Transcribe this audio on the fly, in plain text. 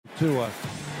Tua.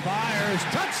 Fires.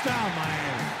 Touchdown,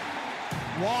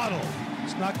 Miami. Waddle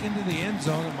snuck into the end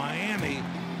zone of Miami.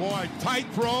 Boy, tight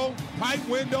throw, tight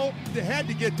window. They had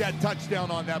to get that touchdown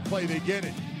on that play. They get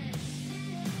it.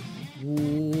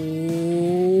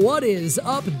 What is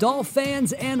up,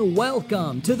 Dolphins, and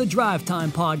welcome to the Drive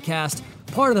Time Podcast,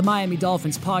 part of the Miami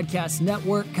Dolphins Podcast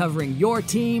Network, covering your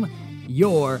team,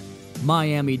 your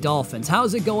Miami Dolphins.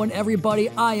 How's it going, everybody?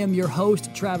 I am your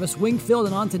host, Travis Wingfield,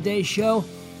 and on today's show,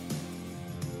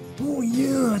 oh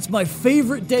yeah, it's my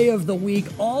favorite day of the week,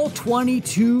 All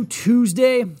 22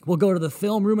 Tuesday. We'll go to the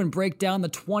film room and break down the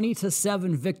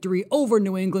 20-7 victory over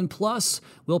New England. Plus,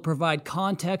 we'll provide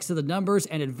context to the numbers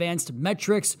and advanced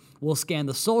metrics. We'll scan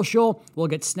the social, we'll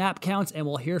get snap counts, and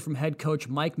we'll hear from head coach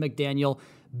Mike McDaniel.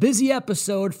 Busy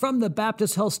episode from the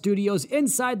Baptist Health Studios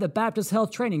inside the Baptist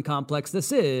Health Training Complex.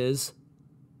 This is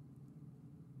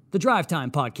the Drive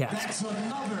Time Podcast. That's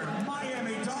another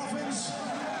Miami Dolphins.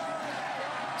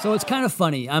 So it's kind of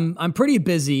funny. I'm pretty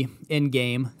busy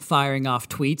in-game, firing off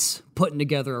tweets, putting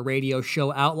together a radio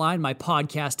show outline, my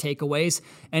podcast takeaways,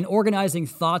 and organizing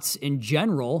thoughts in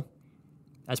general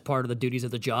as part of the duties of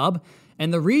the job.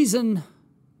 And the reason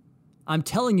I'm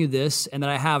telling you this, and that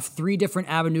I have 3 different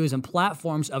avenues and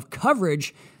platforms of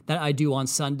coverage that I do on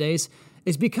Sundays,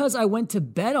 is because I went to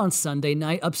bed on Sunday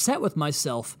night upset with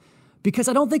myself, because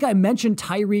I don't think I mentioned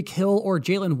Tyreek Hill or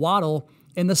Jalen Waddle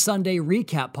in the Sunday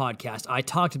recap podcast. I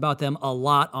talked about them a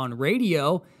lot on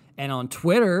radio and on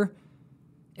Twitter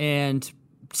and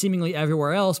seemingly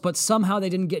everywhere else, but somehow they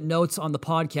didn't get notes on the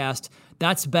podcast.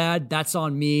 That's bad. That's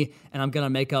on me, and I'm going to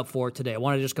make up for it today. I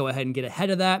want to just go ahead and get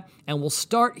ahead of that, and we'll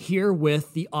start here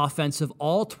with the offensive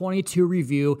All-22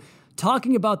 review,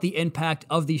 talking about the impact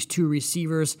of these 2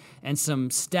 receivers and some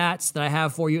stats that I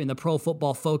have for you in the Pro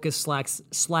Football Focus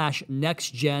 /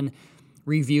 Next Gen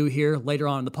review here later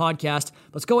on in the podcast.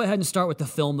 Let's go ahead and start with the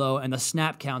film, though, and the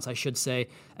snap counts, I should say,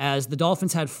 as the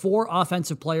Dolphins had 4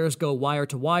 offensive players go wire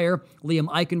to wire. Liam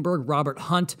Eichenberg, Robert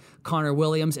Hunt, Connor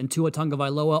Williams, and Tua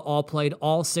Tagovailoa all played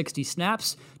all 60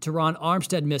 snaps. Teron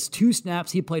Armstead missed 2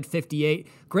 snaps. He played 58.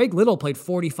 Greg Little played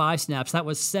 45 snaps. That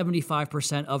was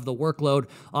 75% of the workload.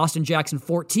 Austin Jackson,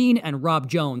 14, and Rob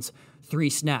Jones, 3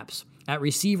 snaps. At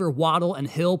receiver, Waddle and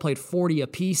Hill played 40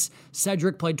 apiece.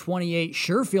 Cedric played 28,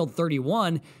 Sherfield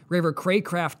 31, River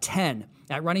Craycraft 10.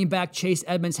 At running back, Chase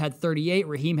Edmonds had 38,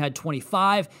 Raheem had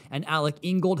 25, and Alec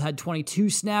Ingold had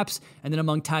 22 snaps. And then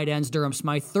among tight ends, Durham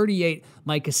Smythe 38,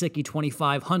 Mike Gesicki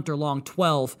 25, Hunter Long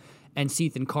 12, and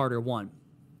Cethan Carter 1.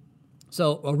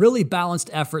 So a really balanced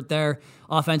effort there.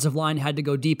 Offensive line had to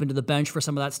go deep into the bench for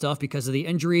some of that stuff because of the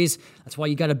injuries. That's why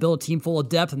you got to build a team full of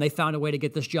depth, and they found a way to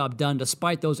get this job done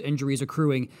despite those injuries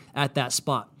accruing at that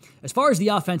spot. As far as the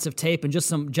offensive tape and just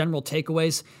some general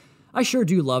takeaways, I sure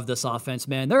do love this offense,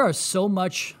 man. There is so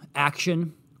much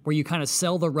action where you kind of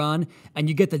sell the run and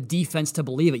you get the defense to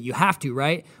believe it. You have to,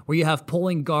 right? Where you have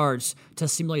pulling guards to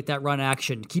simulate that run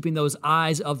action, keeping those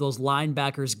eyes of those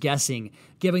linebackers guessing,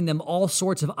 giving them all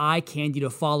sorts of eye candy to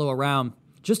follow around.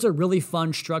 Just a really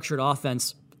fun, structured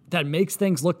offense that makes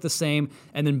things look the same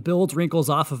and then builds wrinkles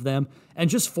off of them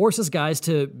and just forces guys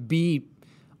to be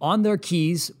on their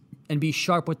keys and be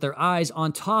sharp with their eyes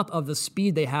on top of the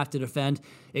speed they have to defend.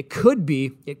 It could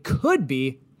be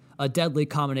a deadly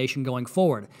combination going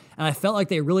forward. And I felt like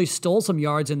they really stole some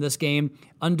yards in this game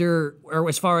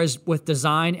as far as with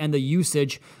design and the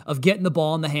usage of getting the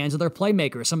ball in the hands of their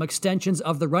playmakers, some extensions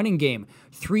of the running game.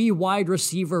 3 wide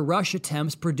receiver rush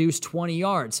attempts produced 20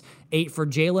 yards, 8 for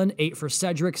Jalen, 8 for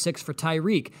Cedric, 6 for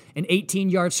Tyreek, an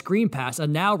 18-yard screen pass, a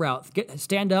now route,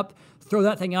 stand up, throw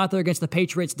that thing out there against the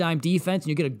Patriots' dime defense, and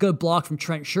you get a good block from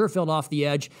Trent Sherfield off the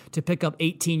edge to pick up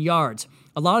 18 yards.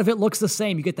 A lot of it looks the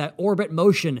same. You get that orbit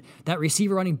motion, that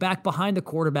receiver running back behind the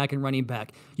quarterback and running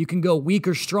back. You can go weak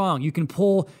or strong. You can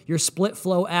pull your split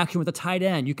flow action with a tight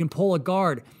end. You can pull a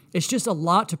guard. It's just a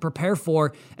lot to prepare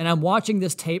for, and I'm watching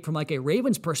this tape from like a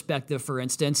Ravens perspective, for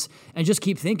instance, and just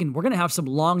keep thinking, we're going to have some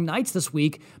long nights this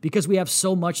week because we have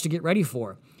so much to get ready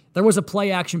for. There was a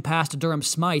play action pass to Durham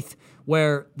Smythe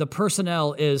where the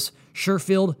personnel is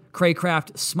Sherfield,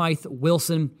 Craycraft, Smythe,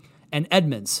 Wilson, and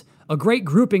Edmonds. A great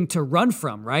grouping to run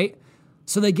from, right?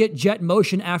 So they get jet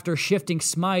motion after shifting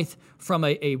Smythe from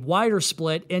a wider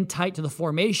split in tight to the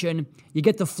formation. You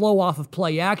get the flow off of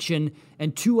play action,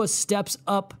 and Tua steps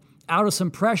up out of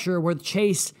some pressure where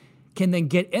Chase can then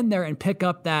get in there and pick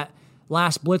up that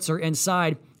last blitzer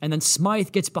inside. And then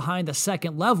Smythe gets behind the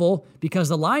second level because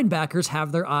the linebackers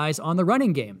have their eyes on the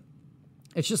running game.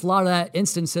 It's just a lot of that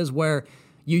instances where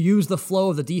you use the flow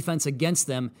of the defense against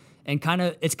them, And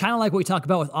it's kind of like what we talk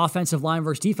about with offensive line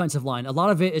versus defensive line. A lot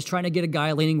of it is trying to get a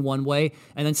guy leaning one way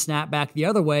and then snap back the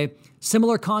other way.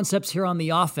 Similar concepts here on the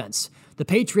offense. The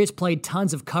Patriots played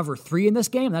tons of cover 3 in this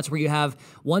game. That's where you have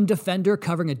one defender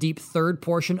covering a deep third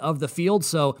portion of the field,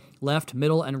 so left,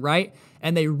 middle, and right.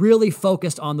 And they really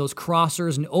focused on those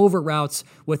crossers and over routes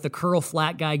with the curl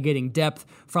flat guy getting depth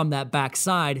from that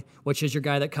backside, which is your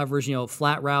guy that covers,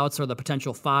 flat routes or the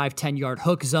potential 5-10 yard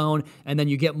hook zone. And then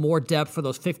you get more depth for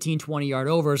those 15-20 yard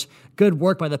overs. Good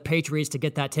work by the Patriots to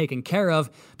get that taken care of,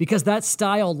 because that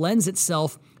style lends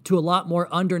itself to a lot more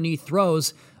underneath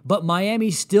throws. But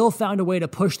Miami still found a way to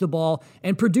push the ball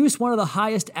and produce one of the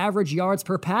highest average yards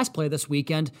per pass play this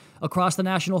weekend across the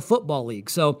National Football League.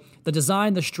 So the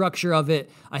design, the structure of it,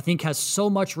 I think has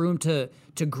so much room to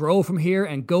grow from here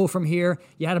and go from here.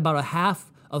 You had about a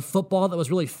half of football that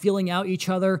was really feeling out each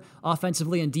other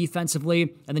offensively and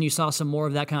defensively, and then you saw some more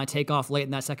of that kind of take off late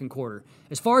in that second quarter.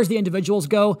 As far as the individuals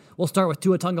go, we'll start with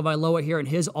Tua Tagovailoa here in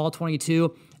his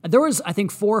all-22. There was, I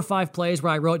think, 4 or 5 plays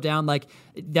where I wrote down,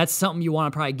 that's something you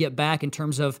want to probably get back in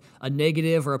terms of a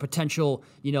negative or a potential,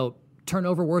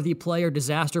 turnover-worthy play or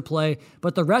disaster play,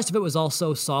 but the rest of it was all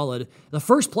so solid. The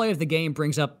first play of the game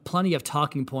brings up plenty of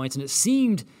talking points, and it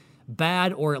seemed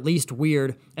bad or at least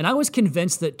weird, and I was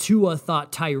convinced that Tua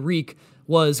thought Tyreek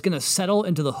was going to settle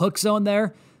into the hook zone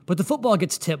there, but the football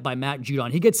gets tipped by Matt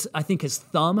Judon. He gets, I think, his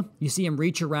thumb. You see him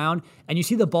reach around, and you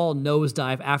see the ball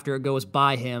nosedive after it goes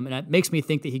by him, and it makes me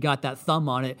think that he got that thumb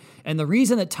on it. And the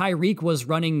reason that Tyreek was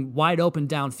running wide open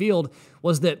downfield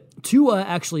was that Tua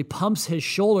actually pumps his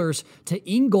shoulders to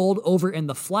Ingold over in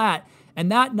the flat,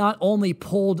 and that not only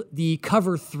pulled the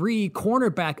cover 3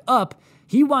 cornerback up,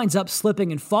 he winds up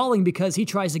slipping and falling because he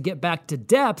tries to get back to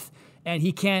depth, and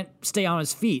he can't stay on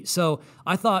his feet. So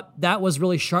I thought that was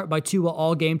really sharp by Tua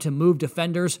all game to move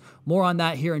defenders. More on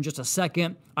that here in just a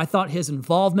second. I thought his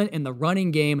involvement in the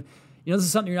running game, this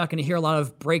is something you're not going to hear a lot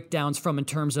of breakdowns from in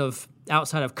terms of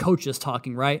outside of coaches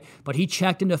talking, right? But he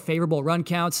checked into favorable run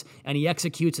counts, and he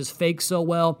executes his fakes so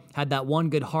well. Had that one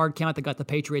good hard count that got the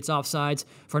Patriots offsides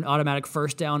for an automatic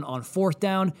first down on 4th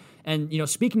down. And,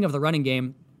 speaking of the running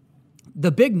game,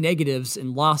 the big negatives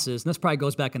and losses, and this probably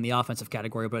goes back in the offensive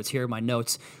category, but it's here in my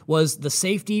notes, was the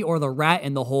safety or the rat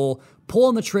in the hole,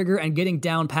 pulling the trigger and getting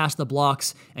down past the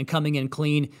blocks and coming in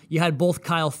clean. You had both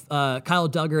Kyle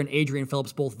Duggar and Adrian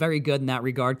Phillips both very good in that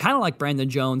regard, kind of like Brandon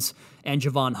Jones and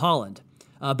Javon Holland.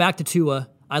 Back to Tua.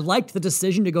 I liked the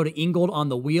decision to go to Ingold on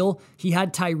the wheel. He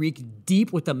had Tyreek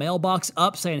deep with the mailbox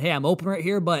up saying, hey, I'm open right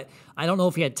here, but I don't know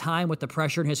if he had time with the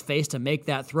pressure in his face to make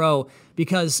that throw,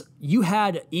 because you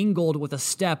had Ingold with a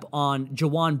step on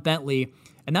Jawan Bentley,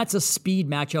 and that's a speed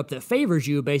matchup that favors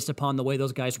you based upon the way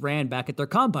those guys ran back at their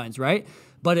combines, right?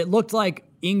 But it looked like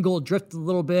Ingold drifted a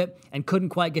little bit and couldn't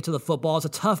quite get to the football. It's a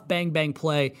tough bang-bang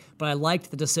play, but I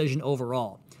liked the decision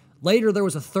overall. Later, there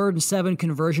was a 3rd and 7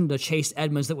 conversion to Chase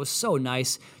Edmonds that was so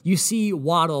nice. You see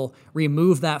Waddle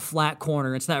remove that flat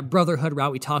corner. It's that brotherhood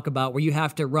route we talk about where you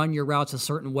have to run your routes a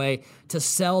certain way to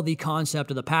sell the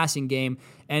concept of the passing game,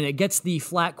 and it gets the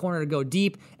flat corner to go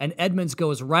deep, and Edmonds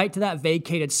goes right to that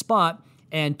vacated spot,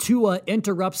 and Tua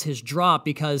interrupts his drop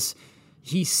because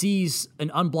he sees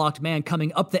an unblocked man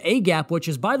coming up the A-gap, which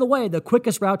is, by the way, the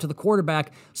quickest route to the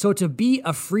quarterback. So to be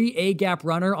a free A-gap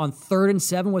runner on 3rd and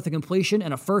 7 with a completion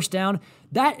and a first down,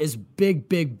 that is big,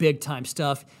 big, big time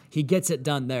stuff. He gets it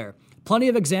done there. Plenty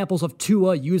of examples of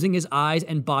Tua using his eyes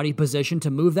and body position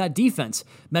to move that defense.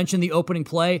 Mentioned the opening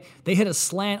play. They hit a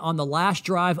slant on the last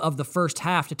drive of the first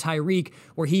half to Tyreek,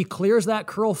 where he clears that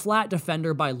curl flat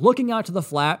defender by looking out to the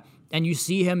flat, and you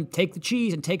see him take the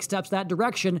cheese and take steps that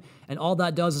direction, and all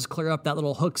that does is clear up that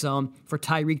little hook zone for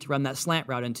Tyreek to run that slant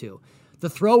route into. The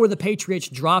throw where the Patriots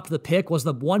dropped the pick was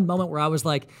the one moment where I was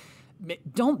like,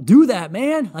 don't do that,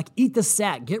 man. Eat the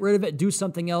sack. Get rid of it. Do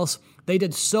something else. They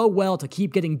did so well to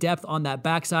keep getting depth on that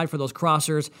backside for those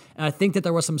crossers, and I think that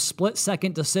there were some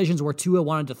split-second decisions where Tua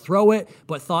wanted to throw it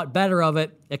but thought better of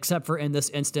it, except for in this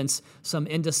instance, some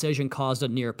indecision caused a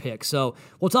near pick. So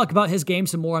we'll talk about his game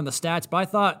some more on the stats, but I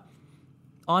thought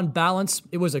on balance,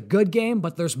 it was a good game,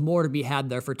 but there's more to be had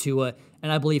there for Tua,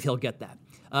 and I believe he'll get that.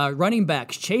 Running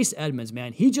backs, Chase Edmonds,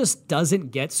 man, he just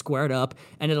doesn't get squared up,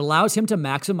 and it allows him to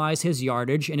maximize his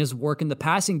yardage, and his work in the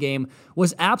passing game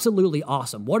was absolutely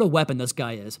awesome. What a weapon this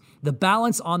guy is. The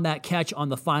balance on that catch on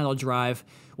the final drive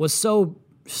was so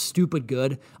stupid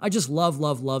good. I just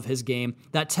love his game.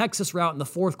 That Texas route in the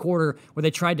fourth quarter where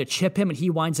they tried to chip him and he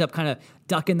winds up kind of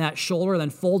ducking that shoulder, then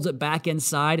folds it back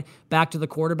inside, back to the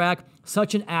quarterback.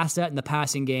 Such an asset in the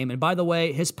passing game. And by the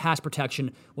way, his pass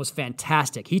protection was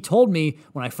fantastic. He told me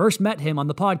when I first met him on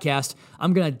the podcast,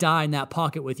 I'm going to die in that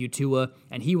pocket with you, Tua.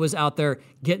 And he was out there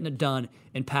getting it done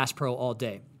in pass pro all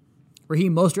day.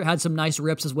 Raheem Mostert had some nice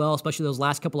rips as well, especially those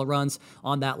last couple of runs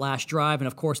on that last drive. And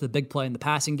of course, the big play in the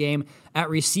passing game. At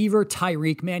receiver,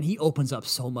 Tyreek, man, he opens up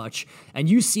so much. And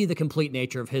you see the complete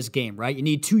nature of his game, right? You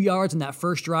need 2 yards in that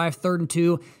first drive, 3rd and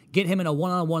 2. Get him in a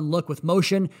one-on-one look with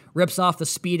motion, rips off the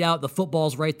speed out. The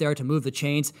football's right there to move the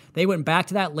chains. They went back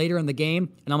to that later in the game,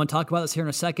 and I'm going to talk about this here in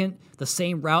a second. The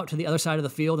same route to the other side of the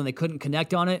field, and they couldn't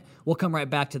connect on it. We'll come right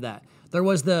back to that. There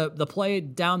was the play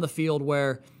down the field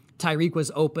where Tyreek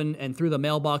was open and threw the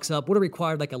mailbox up. Would have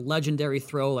required like a legendary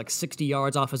throw, like 60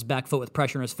 yards off his back foot with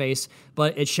pressure in his face.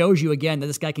 But it shows you again that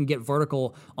this guy can get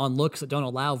vertical on looks that don't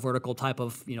allow vertical type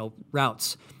of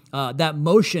routes. That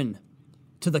motion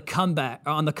to the comeback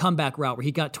on the comeback route where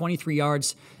he got 23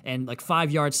 yards and like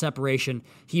 5 yards separation.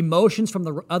 He motions from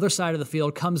the other side of the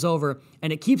field, comes over,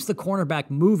 and it keeps the cornerback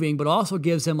moving, but also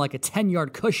gives him like a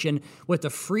 10-yard cushion with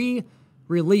a free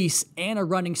release and a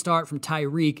running start from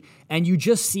Tyreek, and you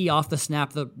just see off the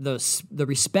snap the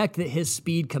respect that his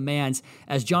speed commands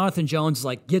as Jonathan Jones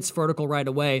gets vertical right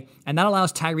away, and that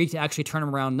allows Tyreek to actually turn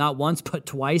him around not once but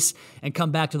twice and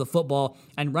come back to the football.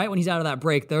 And right when he's out of that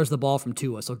break, there's the ball from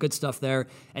Tua. So good stuff there.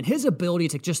 And his ability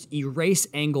to just erase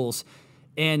angles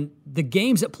and the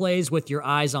games it plays with your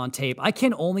eyes on tape. I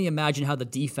can only imagine how the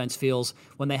defense feels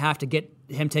when they have to get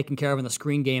him taken care of in the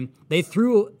screen game. They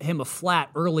threw him a flat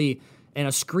early and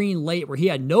a screen late where he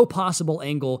had no possible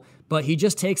angle, but he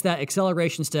just takes that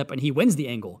acceleration step and he wins the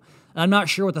angle. I'm not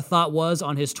sure what the thought was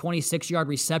on his 26-yard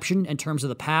reception in terms of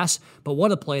the pass, but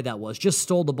what a play that was. Just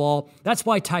stole the ball. That's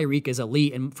why Tyreek is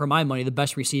elite and, for my money, the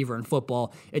best receiver in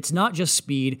football. It's not just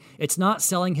speed. It's not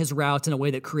selling his routes in a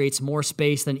way that creates more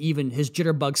space than even his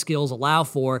jitterbug skills allow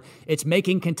for. It's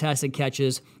making contested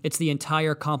catches. It's the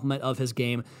entire complement of his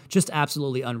game. Just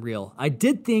absolutely unreal. I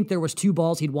did think there was 2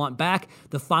 balls he'd want back.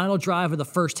 The final drive of the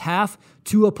first half,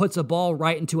 Tua puts a ball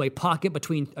right into a pocket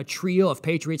between a trio of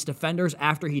Patriots defenders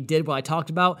after he did what I talked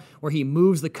about, where he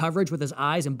moves the coverage with his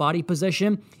eyes and body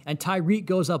position, and Tyreek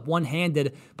goes up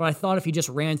one-handed, but I thought if he just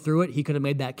ran through it, he could have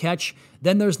made that catch.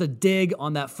 Then there's the dig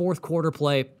on that fourth quarter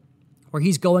play where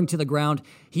he's going to the ground.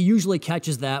 He usually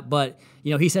catches that, but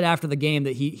he said after the game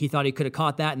that he thought he could have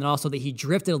caught that, and then also that he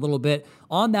drifted a little bit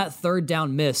on that third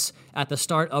down miss at the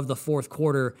start of the fourth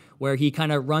quarter where he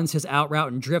kind of runs his out route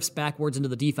and drifts backwards into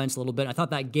the defense a little bit. I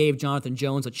thought that gave Jonathan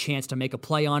Jones a chance to make a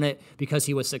play on it because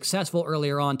he was successful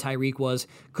earlier on. Tyreek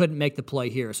couldn't make the play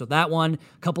here. So that one,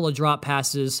 a couple of drop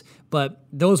passes, but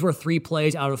those were 3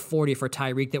 plays out of 40 for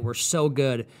Tyreek that were so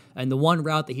good. And the one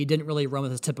route that he didn't really run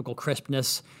with his typical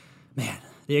crispness, man,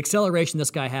 the acceleration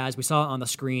this guy has, we saw it on the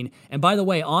screen. And by the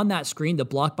way, on that screen, the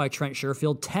block by Trent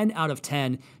Sherfield, 10 out of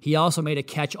 10. He also made a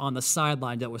catch on the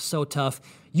sideline that was so tough.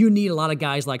 You need a lot of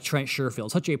guys like Trent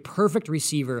Sherfield, such a perfect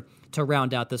receiver to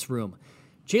round out this room.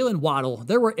 Jalen Waddle,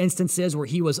 there were instances where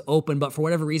he was open, but for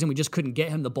whatever reason, we just couldn't get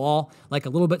him the ball. Like a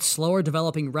little bit slower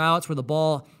developing routes where the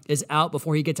ball is out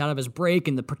before he gets out of his break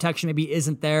and the protection maybe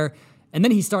isn't there. And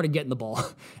then he started getting the ball.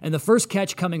 And the first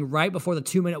catch coming right before the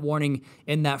 2-minute warning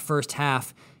in that first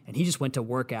half, and he just went to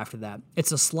work after that.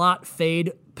 It's a slot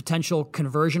fade potential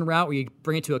conversion route where you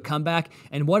bring it to a comeback,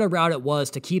 and what a route it was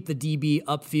to keep the DB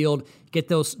upfield, get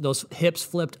those hips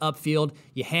flipped upfield,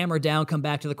 you hammer down, come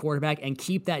back to the quarterback, and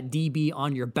keep that DB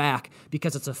on your back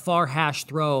because it's a far hash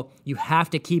throw. You have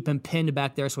to keep him pinned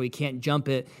back there so he can't jump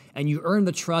it, and you earn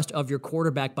the trust of your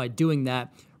quarterback by doing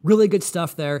that. Really good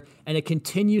stuff there, and it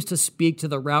continues to speak to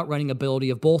the route running ability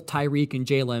of both Tyreek and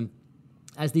Jalen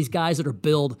as these guys that are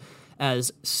billed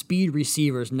as speed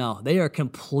receivers. No, they are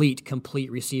complete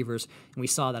receivers, and we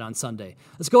saw that on Sunday.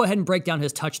 Let's go ahead and break down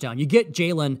his touchdown. You get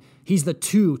Jalen, he's the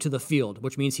 2 to the field,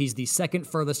 which means he's the second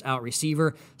furthest out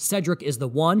receiver. Cedric is the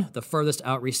 1, the furthest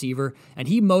out receiver, and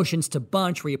he motions to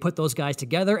bunch where you put those guys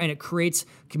together, and it creates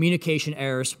communication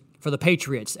errors for the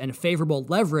Patriots and favorable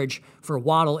leverage for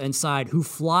Waddle inside, who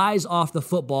flies off the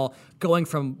football going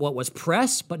from what was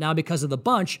press, but now because of the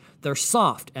bunch, they're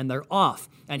soft and they're off.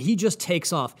 And he just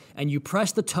takes off, and you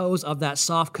press the toes of that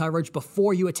soft coverage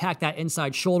before you attack that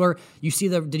inside shoulder. You see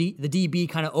the DB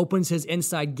kind of opens his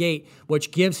inside gate,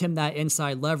 which gives him that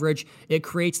inside leverage. It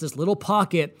creates this little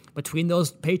pocket between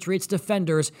those Patriots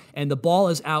defenders, and the ball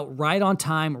is out right on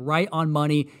time, right on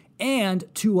money. And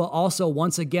Tua also,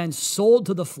 once again, sold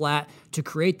to the flat to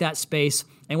create that space.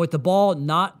 And with the ball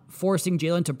not forcing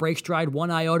Jalen to break stride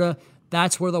one iota,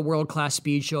 That's where the world-class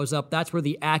speed shows up. That's where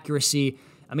the accuracy,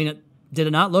 did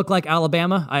it not look like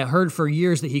Alabama? I heard for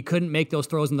years that he couldn't make those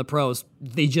throws in the pros.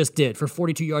 They just did for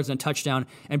 42 yards and a touchdown,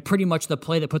 and pretty much the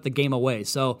play that put the game away.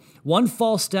 So one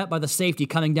false step by the safety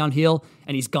coming downhill,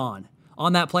 and he's gone.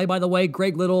 On that play, by the way,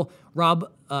 Greg Little,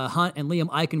 Rob Hunt, and Liam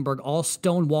Eichenberg all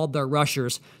stonewalled their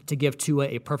rushers to give Tua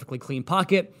a perfectly clean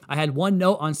pocket. I had one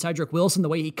note on Cedric Wilson, the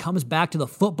way he comes back to the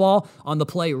football on the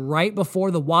play right before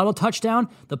the Waddle touchdown.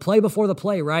 The play before the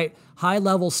play, right?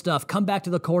 High-level stuff. Come back to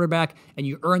the quarterback, and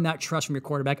you earn that trust from your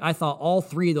quarterback. I thought all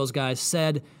three of those guys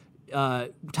said,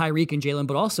 Tyreek and Jalen,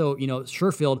 but also,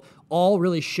 Sherfield, all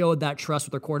really showed that trust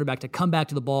with their quarterback to come back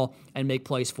to the ball and make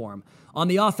plays for him. On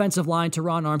the offensive line,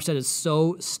 Teron Armstead is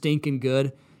so stinking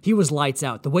good. He was lights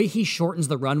out. The way he shortens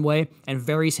the runway and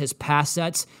varies his pass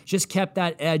sets just kept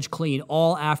that edge clean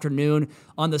all afternoon.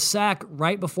 On the sack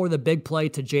right before the big play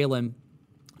to Jalen,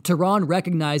 Teron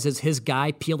recognizes his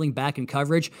guy peeling back in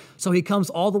coverage, so he comes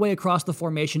all the way across the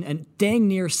formation and dang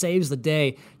near saves the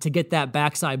day to get that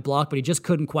backside block, but he just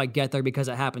couldn't quite get there because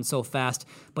it happened so fast.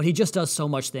 But he just does so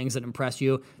much things that impress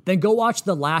you. Then go watch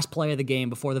the last play of the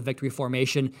game before the victory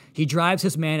formation. He drives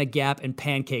his man a gap and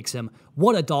pancakes him.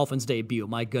 What a Dolphins debut,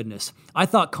 my goodness. I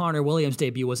thought Connor Williams'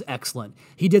 debut was excellent.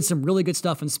 He did some really good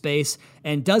stuff in space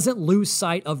and doesn't lose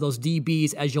sight of those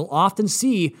DBs, as you'll often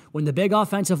see when the big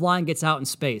offensive line gets out in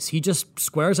space. He just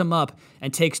squares them up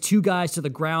and takes two guys to the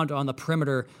ground on the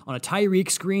perimeter on a Tyreek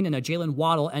screen and a Jalen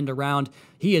Waddle end around.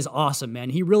 He is awesome, man.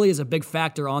 He really is a big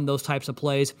factor on those types of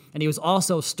plays, and he was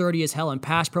also sturdy as hell in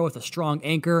pass pro with a strong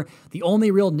anchor. The only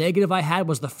real negative I had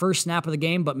was the first snap of the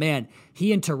game, but man,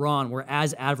 he and Teron were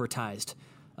as advertised.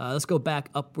 Let's go back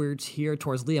upwards here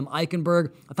towards Liam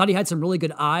Eichenberg. I thought he had some really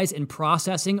good eyes in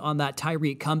processing on that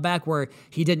Tyreek comeback where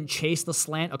he didn't chase the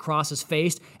slant across his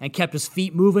face and kept his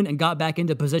feet moving and got back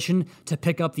into position to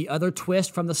pick up the other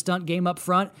twist from the stunt game up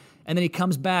front. And then he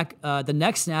comes back the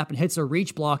next snap and hits a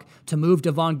reach block to move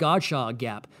Devon Godshaw a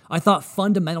gap. I thought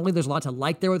fundamentally there's a lot to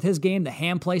like there with his game. The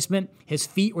hand placement, his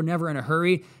feet were never in a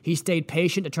hurry. He stayed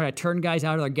patient to try to turn guys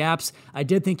out of their gaps. I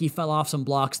did think he fell off some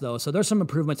blocks, though. So there's some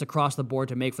improvements across the board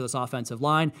to make for this offensive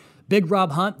line. Big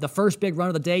Rob Hunt, the first big run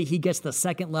of the day, he gets the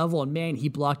second level, and man, he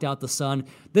blocked out the sun.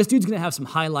 This dude's going to have some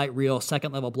highlight reel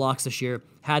second-level blocks this year.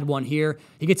 Had one here.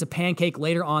 He gets a pancake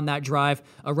later on that drive,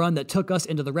 a run that took us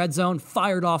into the red zone,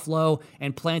 fired off low,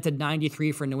 and planted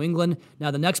 93 for New England. Now,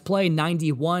 the next play,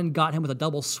 91, got him with a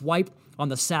double swipe on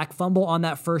the sack fumble on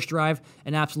that first drive.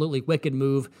 An absolutely wicked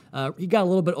move. He got a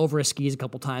little bit over his skis a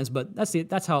couple times, but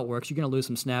that's how it works. You're going to lose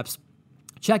some snaps.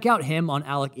 Check out him on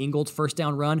Alec Ingold's first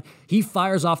down run. He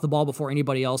fires off the ball before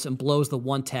anybody else and blows the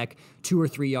one tech 2 or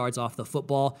 3 yards off the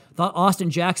football. Thought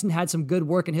Austin Jackson had some good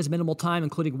work in his minimal time,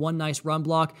 including one nice run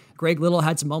block. Greg Little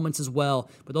had some moments as well,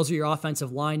 but those are your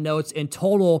offensive line notes. In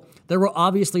total, there were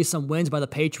obviously some wins by the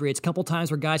Patriots, a couple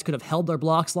times where guys could have held their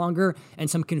blocks longer, and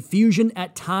some confusion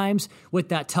at times with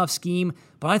that tough scheme.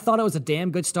 But I thought it was a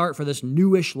damn good start for this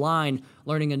newish line,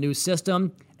 learning a new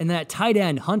system. And that tight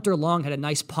end, Hunter Long, had a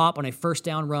nice pop on a first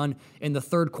down run in the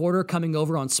third quarter, coming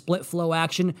over on split flow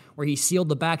action where he sealed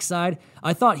the backside.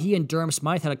 I thought he and Durham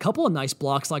Smythe had a couple of nice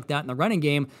blocks like that in the running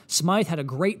game. Smythe had a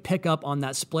great pickup on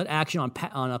that split action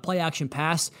on a play action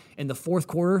pass in the fourth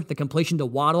quarter, the completion to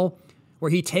Waddle, where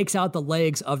he takes out the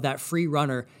legs of that free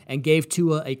runner and gave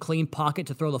Tua a clean pocket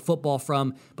to throw the football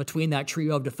from between that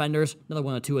trio of defenders. Another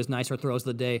one of Tua's nicer throws of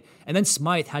the day. And then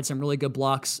Smythe had some really good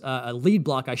blocks, a lead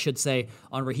block, I should say,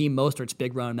 on Raheem Mostert's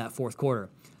big run in that fourth quarter.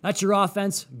 That's your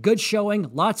offense. Good showing,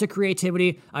 lots of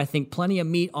creativity. I think plenty of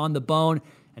meat on the bone.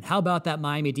 And how about that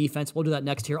Miami defense? We'll do that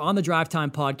next here on the Drive Time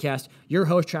Podcast. Your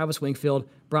host, Travis Wingfield,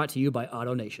 brought to you by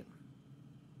Auto Nation.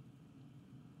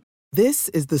 This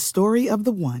is the story of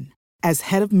the one. As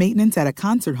head of maintenance at a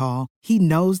concert hall, he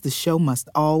knows the show must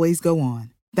always go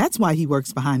on. That's why he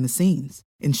works behind the scenes,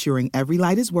 ensuring every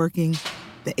light is working,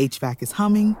 the HVAC is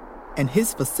humming, and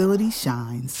his facility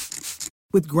shines.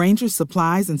 With Grainger's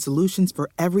supplies and solutions for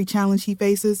every challenge he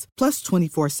faces, plus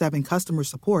 24/7 customer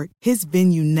support, his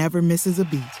venue never misses a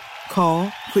beat. Call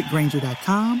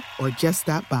quickgrainger.com or just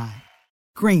stop by.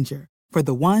 Grainger, for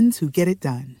the ones who get it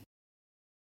done.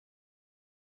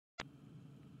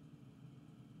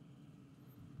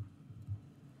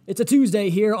 It's a Tuesday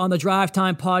here on the Drive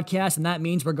Time Podcast, and that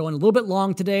means we're going a little bit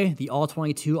long today. The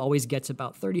All-22 always gets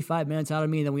about 35 minutes out of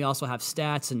me, and then we also have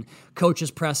stats and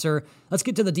coach's presser. Let's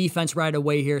get to the defense right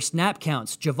away here. Snap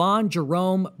counts. Javon,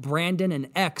 Jerome, Brandon, and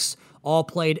X all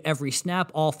played every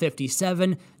snap, all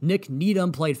 57. Nick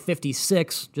Needham played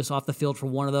 56, just off the field for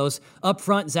one of those. Up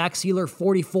front, Zach Sealer,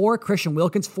 44. Christian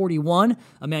Wilkins, 41.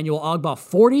 Emmanuel Ogbah,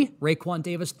 40. Raekwon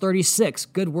Davis, 36.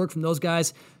 Good work from those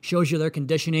guys. Shows you their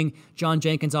conditioning. John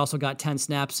Jenkins also got 10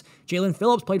 snaps. Jalen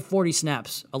Phillips played 40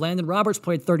 snaps. Alandon Roberts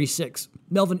played 36.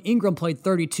 Melvin Ingram played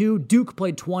 32. Duke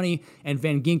played 20. And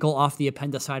Van Ginkel off the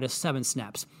appendicitis, 7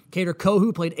 snaps. Kader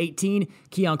Kohu played 18.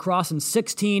 Keon Crossan,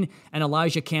 16. And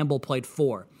Elijah Campbell played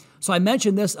 4. So I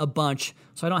mentioned this a bunch,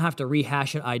 so I don't have to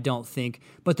rehash it, I don't think.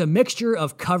 But the mixture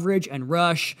of coverage and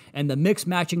rush and the mix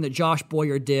matching that Josh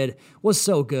Boyer did was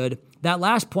so good. That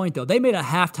last point, though, they made a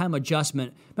halftime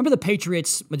adjustment. Remember the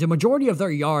Patriots, the majority of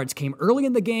their yards came early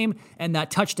in the game, and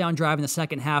that touchdown drive in the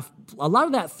second half, a lot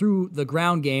of that through the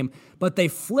ground game, but they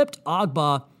flipped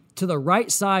Ogbah to the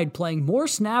right side, playing more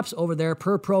snaps over there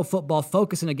per Pro Football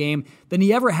Focus in a game than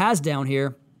he ever has down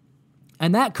here.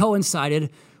 And that coincided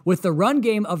with the run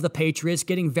game of the Patriots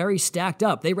getting very stacked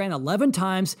up. They ran 11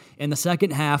 times in the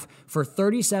second half for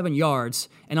 37 yards,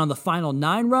 and on the final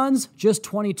 9 runs, just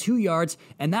 22 yards,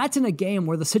 and that's in a game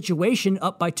where the situation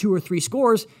up by 2 or 3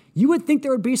 scores, you would think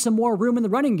there would be some more room in the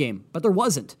running game, but there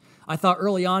wasn't. I thought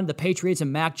early on the Patriots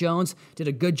and Mac Jones did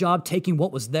a good job taking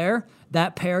what was there.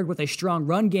 That paired with a strong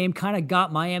run game kind of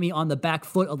got Miami on the back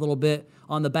foot a little bit,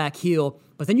 on the back heel.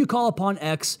 But then you call upon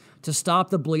X to stop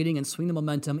the bleeding and swing the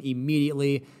momentum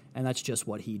immediately, and that's just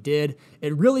what he did.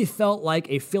 It really felt like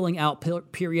a filling out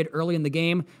period early in the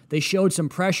game. They showed some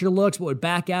pressure looks, but would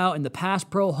back out, and the pass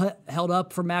pro held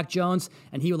up for Mac Jones,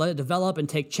 and he would let it develop and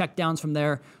take checkdowns from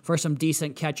there for some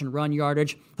decent catch and run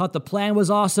yardage. Thought the plan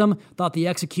was awesome, thought the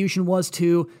execution was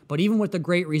too, but even with the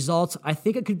great results, I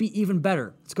think it could be even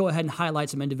better. Let's go ahead and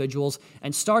highlight some individuals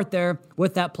and start there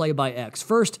with that play by X.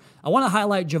 First, I want to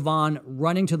highlight Javon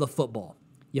running to the football.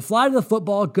 You fly to the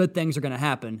football, good things are going to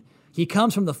happen. He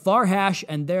comes from the far hash,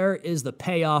 and there is the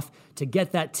payoff to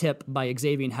get that tip by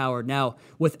Xavier Howard. Now,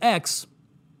 with X,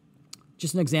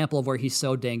 just an example of where he's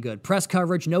so dang good. Press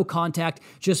coverage, no contact,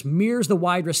 just mirrors the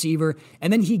wide receiver,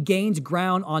 and then he gains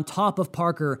ground on top of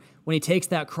Parker when he takes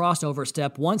that crossover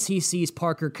step once he sees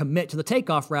Parker commit to the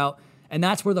takeoff route, and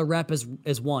that's where the rep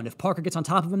is won. If Parker gets on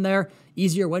top of him there,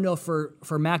 easier window for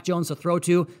Mac Jones to throw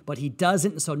to, but he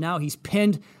doesn't, so now he's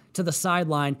pinned to the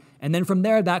sideline, and then from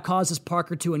there, that causes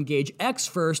Parker to engage X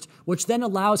first, which then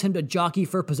allows him to jockey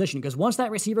for position, because once that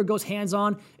receiver goes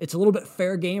hands-on, it's a little bit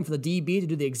fair game for the DB to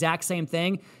do the exact same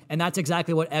thing, and that's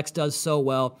exactly what X does so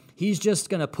well. He's just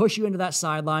going to push you into that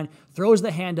sideline, throws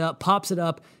the hand up, pops it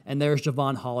up, and there's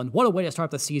Javon Holland. What a way to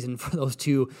start the season for those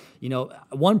two,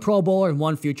 one Pro Bowler and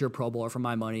one future Pro Bowler for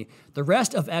my money. The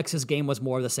rest of X's game was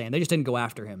more of the same. They just didn't go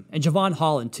after him. And Javon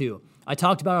Holland, too. I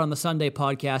talked about it on the Sunday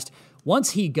podcast.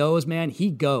 Once he goes, man, he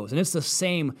goes. And it's the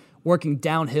same working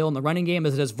downhill in the running game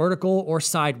as it is vertical or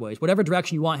sideways, whatever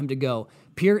direction you want him to go.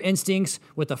 Pure instincts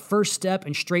with the first step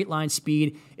and straight line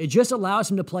speed. It just allows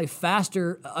him to play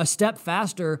faster, a step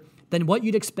faster than what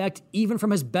you'd expect even from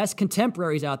his best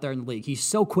contemporaries out there in the league. He's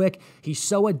so quick. He's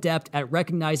so adept at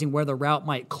recognizing where the route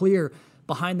might clear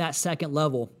behind that second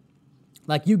level.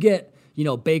 Like you get,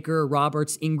 Baker,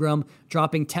 Roberts, Ingram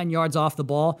dropping 10 yards off the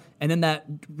ball, and then that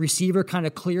receiver kind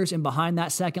of clears in behind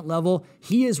that second level.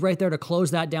 He is right there to close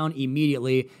that down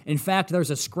immediately. In fact, there's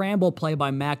a scramble play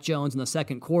by Mac Jones in the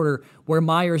second quarter where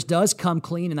Myers does come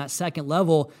clean in that second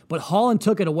level, but Holland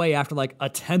took it away after like a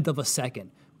tenth of a second.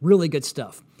 Really good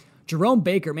stuff. Jerome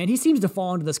Baker, man, he seems to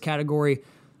fall into this category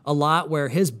a lot where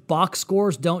his box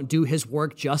scores don't do his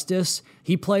work justice.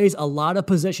 He plays a lot of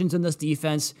positions in this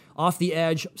defense, off the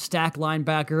edge, stack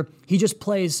linebacker. He just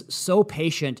plays so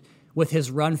patient with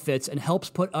his run fits and helps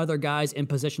put other guys in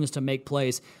positions to make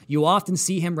plays. You often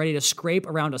see him ready to scrape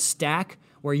around a stack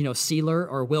where, Sealer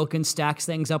or Wilkins stacks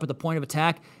things up at the point of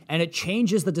attack, and it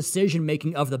changes the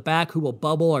decision-making of the back who will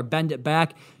bubble or bend it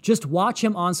back. Just watch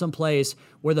him on some plays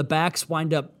where the backs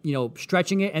wind up,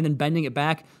 stretching it and then bending it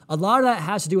back. A lot of that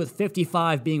has to do with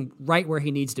 55 being right where he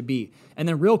needs to be. And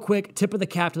then real quick, tip of the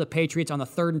cap to the Patriots on the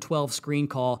 3rd and 12 screen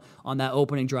call on that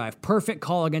opening drive. Perfect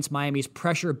call against Miami's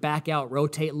pressure, back out,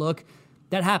 rotate look.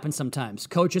 That happens sometimes.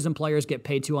 Coaches and players get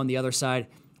paid too on the other side.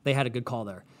 They had a good call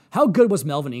there. How good was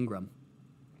Melvin Ingram?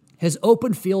 His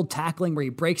open field tackling where he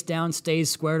breaks down, stays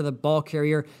square to the ball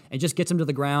carrier, and just gets him to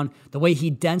the ground. The way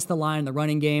he dents the line in the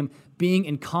running game, being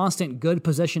in constant good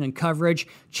position and coverage,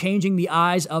 changing the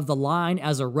eyes of the line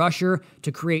as a rusher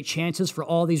to create chances for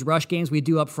all these rush games we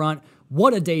do up front.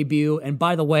 What a debut. And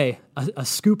by the way, a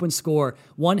scoop and score,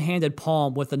 one-handed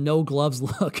palm with a no-gloves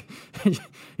look.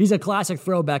 He's a classic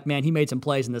throwback, man. He made some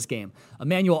plays in this game.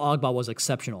 Emmanuel Ogbah was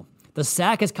exceptional. The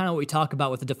sack is kind of what we talk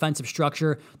about with the defensive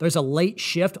structure. There's a late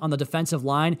shift on the defensive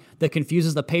line that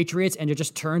confuses the Patriots, and it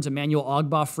just turns Emmanuel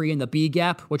Ogbah free in the B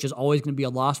gap, which is always going to be a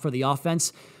loss for the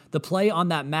offense. The play on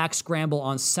that max scramble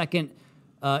on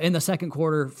in the second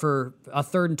quarter for a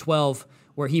 3rd and 12,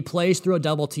 where he plays through a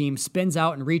double team, spins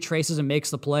out and retraces and makes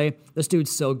the play. This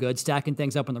dude's so good, stacking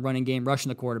things up in the running game, rushing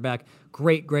the quarterback.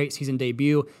 Great season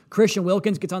debut. Christian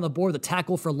Wilkins gets on the board, the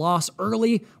tackle for loss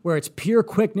early, where it's pure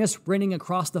quickness running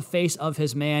across the face of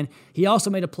his man. He also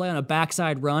made a play on a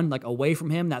backside run, like away from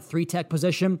him, that 3-tech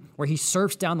position, where he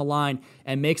surfs down the line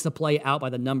and makes the play out by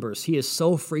the numbers. He is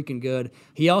so freaking good.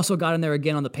 He also got in there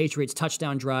again on the Patriots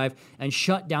touchdown drive and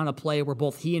shut down a play where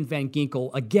both he and Van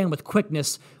Ginkel, again with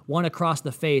quickness, one across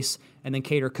the face, and then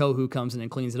Kader Kohou comes in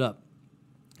and cleans it up.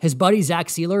 His buddy, Zach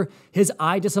Sieler, his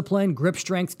eye discipline, grip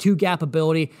strength, 2-gap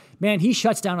ability, man, he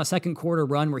shuts down a second quarter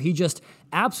run where he just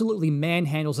absolutely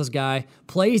manhandles this guy,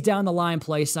 plays down the line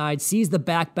play side, sees the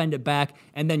back, bend it back,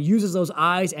 and then uses those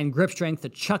eyes and grip strength to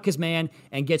chuck his man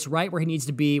and gets right where he needs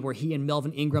to be, where he and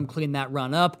Melvin Ingram clean that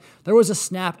run up. There was a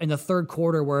snap in the third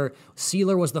quarter where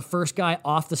Sieler was the first guy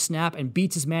off the snap and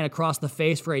beats his man across the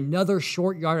face for another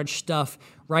short yardage stuff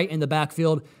right in the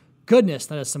backfield. Goodness,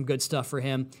 that is some good stuff for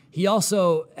him. He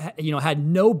also, had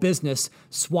no business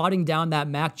swatting down that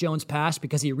Mac Jones pass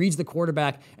because he reads the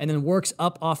quarterback and then works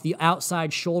up off the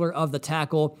outside shoulder of the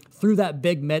tackle, threw that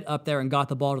big mitt up there and got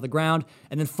the ball to the ground.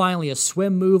 And then finally a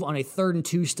swim move on a 3rd and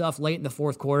 2 stuff late in the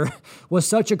fourth quarter was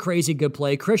such a crazy good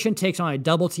play. Christian takes on a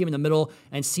double team in the middle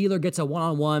and Sieler gets a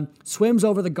one-on-one, swims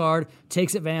over the guard,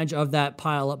 takes advantage of that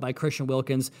pile up by Christian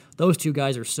Wilkins. Those two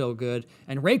guys are so good.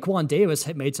 And Raekwon Davis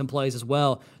had made some plays as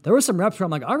well. There were some reps where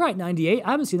I'm like, all right, 98,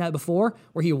 I haven't seen that before,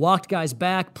 where he walked guys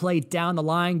back, played down the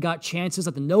line, got chances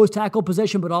at the nose tackle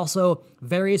position, but also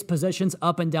various positions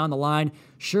up and down the line.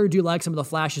 Sure do like some of the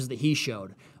flashes that he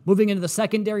showed. Moving into the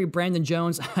secondary, Brandon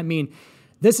Jones,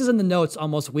 this is in the notes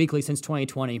almost weekly since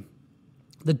 2020.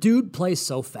 The dude plays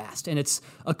so fast, and it's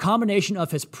a combination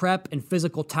of his prep and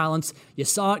physical talents. You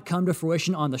saw it come to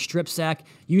fruition on the strip sack.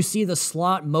 You see the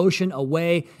slot motion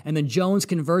away, and then Jones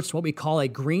converts to what we call a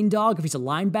green dog if he's a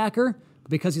linebacker.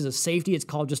 Because he's a safety, it's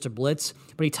called just a blitz.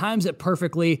 But he times it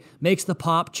perfectly, makes the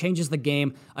pop, changes the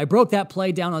game. I broke that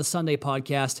play down on the Sunday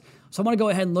podcast, so I want to go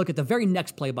ahead and look at the very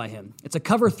next play by him. It's a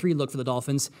cover 3 look for the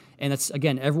Dolphins, and it's,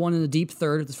 again, everyone in the deep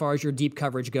third as far as your deep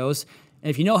coverage goes. And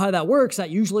if you know how that works, that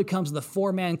usually comes with a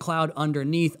 4-man cloud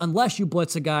underneath, unless you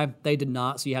blitz a guy. They did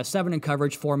not, so you have 7 in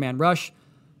coverage, 4-man rush.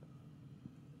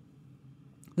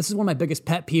 This is one of my biggest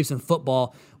pet peeves in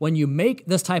football, when you make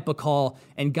this type of call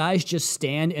and guys just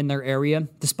stand in their area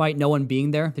despite no one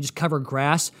being there. They just cover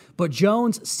grass. But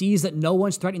Jones sees that no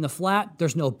one's threatening the flat.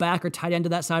 There's no back or tight end to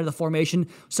that side of the formation.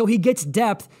 So he gets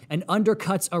depth and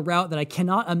undercuts a route that I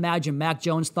cannot imagine Mac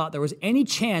Jones thought there was any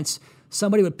chance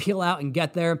somebody would peel out and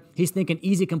get there. He's thinking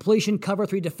easy completion, cover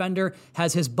 3 defender,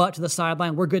 has his butt to the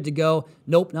sideline. We're good to go.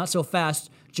 Nope, not so fast.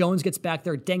 Jones gets back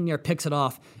there, dang near picks it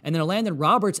off. And then Landon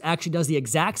Roberts actually does the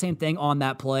exact same thing on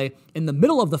that play in the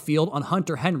middle of the field on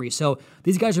Hunter Henry. So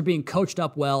these guys are being coached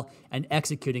up well and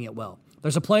executing it well.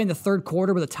 There's a play in the third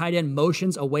quarter where the tight end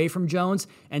motions away from Jones,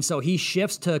 and so he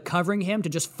shifts to covering him to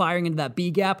just firing into that B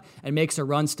gap and makes a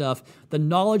run stuff. The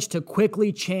knowledge to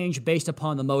quickly change based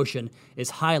upon the motion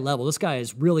is high level. This guy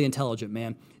is really intelligent,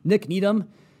 man. Nick Needham,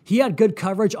 he had good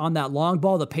coverage on that long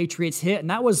ball the Patriots hit,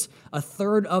 and that was a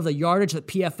third of the yardage that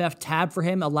PFF tabbed for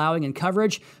him, allowing in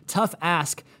coverage. Tough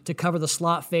ask to cover the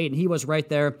slot fade, and he was right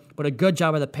there, but a good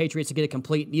job by the Patriots to get it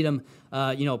complete. Needham,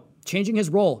 changing his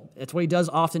role. That's what he does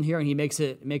often here, and he makes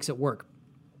it work.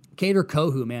 Kader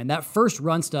Kohou, man, that first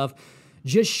run stuff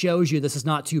just shows you this is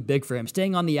not too big for him.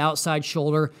 Staying on the outside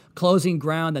shoulder, closing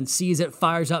ground, then sees it,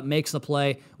 fires up, makes the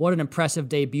play. What an impressive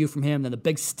debut from him. Then the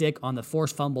big stick on the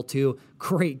forced fumble too.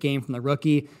 Great game from the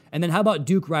rookie. And then how about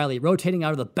Duke Riley rotating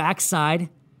out of the backside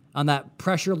on that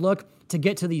pressure look to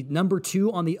get to the number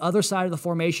 2 on the other side of the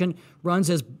formation, runs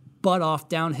his butt off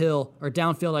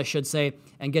downfield, I should say,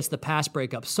 and gets the pass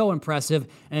breakup. So impressive,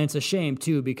 and it's a shame,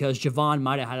 too, because Javon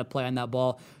might have had a play on that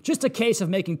ball. Just a case of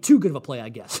making too good of a play, I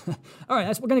guess. All right,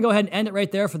 we're going to go ahead and end it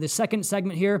right there for the second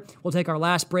segment here. We'll take our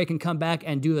last break and come back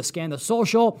and do the Scan the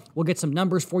Social. We'll get some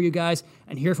numbers for you guys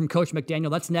and hear from Coach McDaniel.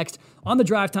 That's next on the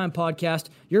Drive Time Podcast.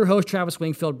 Your host, Travis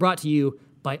Wingfield, brought to you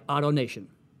by Auto Nation.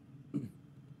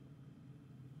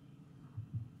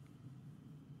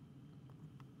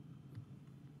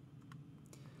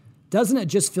 Doesn't it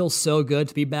just feel so good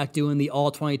to be back doing the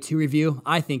All-22 review?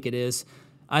 I think it is.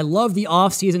 I love the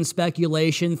off-season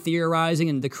speculation, theorizing,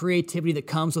 and the creativity that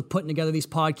comes with putting together these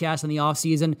podcasts in the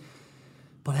off-season.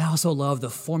 but I also love the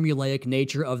formulaic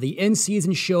nature of the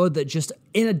in-season show that just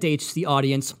inundates the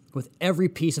audience with every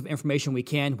piece of information we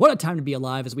can. What a time to be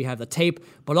alive as we have the tape,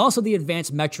 but also the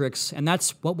advanced metrics, and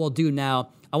that's what we'll do now.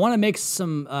 I do want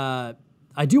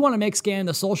to make Scanning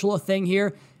the Social a thing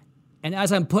here, and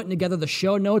as I'm putting together the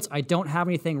show notes, I don't have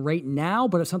anything right now,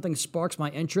 but if something sparks my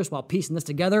interest while piecing this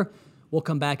together, we'll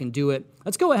come back and do it.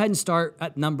 Let's go ahead and start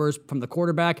at numbers from the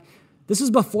quarterback. This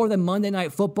is before the Monday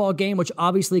Night Football game, which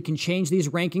obviously can change these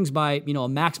rankings by, a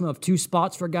maximum of 2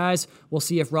 spots for guys. We'll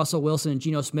see if Russell Wilson and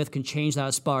Geno Smith can change that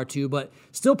a spot or 2, but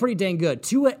still pretty dang good.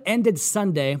 Tua ended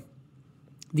Sunday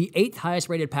the 8th highest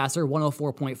rated passer,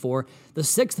 104.4. The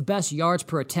 6th best yards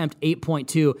per attempt,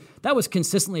 8.2. That was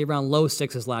consistently around low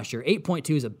 6s last year.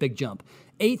 8.2 is a big jump.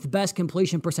 8th best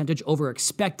completion percentage over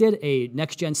expected, a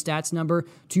next-gen stats number,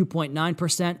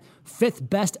 2.9%. 5th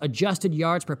best adjusted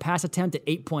yards per pass attempt at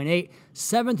 8.8.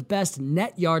 7th best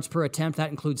net yards per attempt, that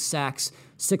includes sacks,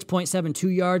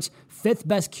 6.72 yards. 5th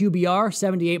best QBR,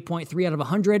 78.3 out of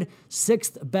 100.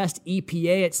 6th best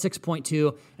EPA at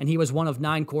 6.2, and he was one of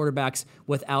 9 quarterbacks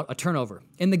without a turnover.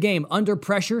 In the game, under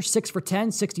pressure, 6 for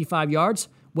 10, 65 yards.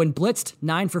 When blitzed,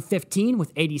 9 for 15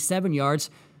 with 87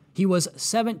 yards. He was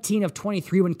 17 of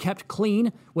 23 when kept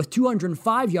clean with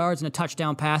 205 yards and a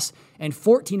touchdown pass, and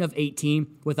 14 of 18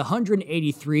 with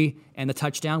 183 and the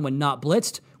touchdown when not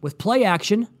blitzed. With play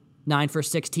action, 9 for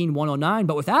 16, 109,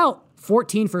 but without,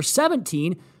 14 for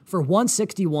 17 for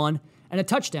 161 and a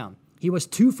touchdown. He was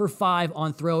 2 for 5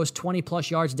 on throws,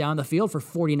 20-plus yards down the field for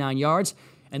 49 yards.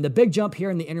 And the big jump here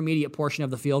in the intermediate portion of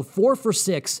the field, 4 for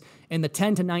 6 in the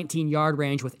 10 to 19-yard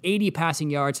range with 80 passing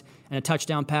yards and a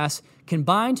touchdown pass.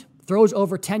 Combined, throws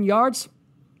over 10 yards,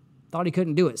 thought he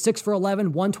couldn't do it. 6 for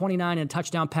 11, 129 and a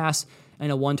touchdown pass, and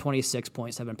a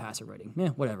 126.7 passer rating.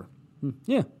 Whatever.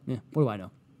 Yeah, what do I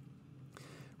know?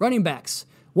 Running backs.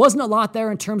 Wasn't a lot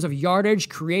there in terms of yardage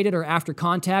created or after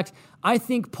contact. I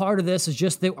think part of this is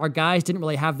just that our guys didn't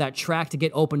really have that track to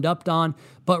get opened up on,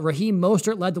 but Raheem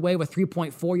Mostert led the way with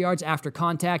 3.4 yards after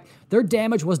contact. Their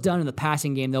damage was done in the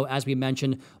passing game, though, as we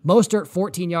mentioned. Mostert,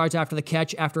 14 yards after the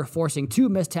catch after forcing 2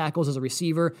 missed tackles as a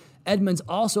receiver. Edmonds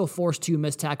also forced 2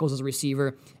 missed tackles as a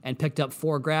receiver and picked up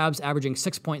 4 grabs, averaging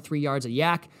 6.3 yards a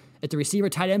yak. At the receiver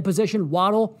tight end position,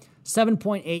 Waddle,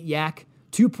 7.8 yak.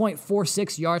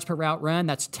 2.46 yards per route run,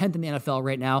 that's 10th in the NFL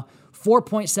right now.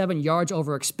 4.7 yards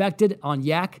over expected on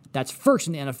yak, that's first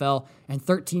in the NFL. And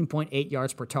 13.8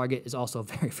 yards per target is also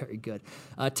very, very good.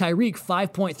 Tyreek,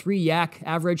 5.3 yak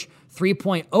average,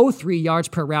 3.03 yards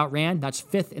per route ran, that's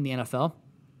 5th in the NFL.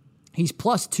 He's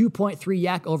plus 2.3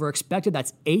 yak over expected,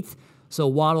 that's 8th. So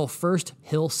Waddle first,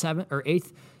 Hill 7th or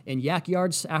 8th. In yak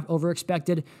yards over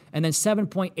expected, and then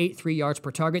 7.83 yards per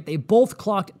target. They both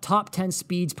clocked top 10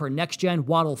 speeds per next gen.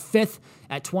 Waddle 5th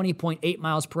at 20.8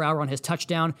 miles per hour on his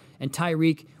touchdown, and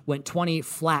Tyreek went 20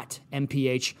 flat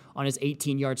MPH on his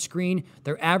 18-yard screen.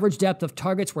 Their average depth of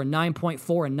targets were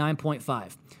 9.4 and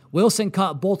 9.5. Wilson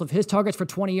caught both of his targets for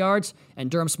 20 yards,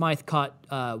 and Durham Smythe caught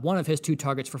one of his 2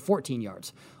 targets for 14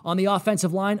 yards. On the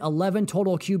offensive line, 11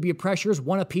 total QB pressures,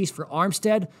 1 apiece for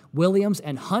Armstead, Williams,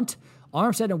 and Hunt.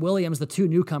 Armstead and Williams, the 2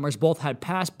 newcomers, both had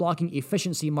pass blocking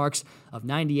efficiency marks of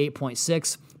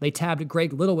 98.6. They tabbed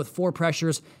Greg Little with 4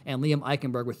 pressures and Liam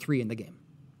Eichenberg with 3 in the game.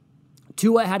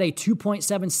 Tua had a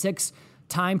 2.76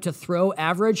 time to throw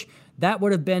average. That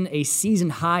would have been a season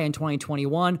high in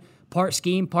 2021. Part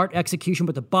scheme, part execution,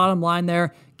 but the bottom line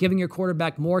there, giving your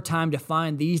quarterback more time to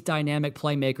find these dynamic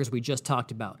playmakers we just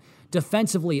talked about.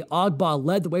 Defensively, Ogbah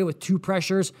led the way with 2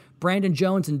 pressures. Brandon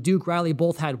Jones and Duke Riley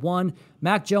both had 1.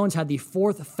 Mac Jones had the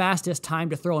 4th fastest time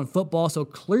to throw in football, so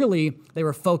clearly they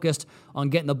were focused on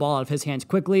getting the ball out of his hands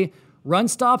quickly. Run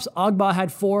stops, Ogbah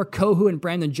had 4. Kohu and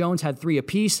Brandon Jones had 3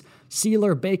 apiece.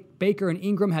 Sealer, Baker, and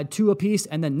Ingram had 2 apiece.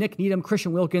 And then Nick Needham,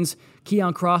 Christian Wilkins,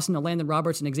 Keon Crossan, Landon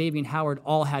Roberts, and Xavier Howard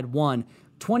all had 1.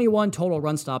 21 total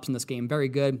run stops in this game. Very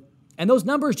good. And those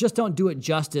numbers just don't do it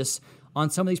justice on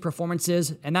some of these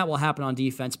performances, and that will happen on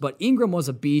defense. But Ingram was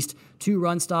a beast. 2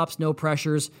 run stops, no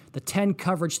pressures. The 10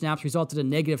 coverage snaps resulted in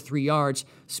 -3 yards.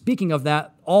 Speaking of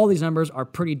that, all these numbers are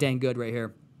pretty dang good right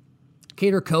here.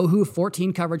 Kader Kohu,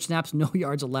 14 coverage snaps, no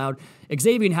yards allowed.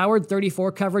 Xavier Howard,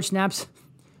 34 coverage snaps,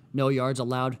 no yards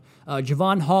allowed.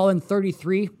 Javon Holland,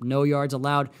 33, no yards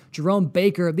allowed. Jerome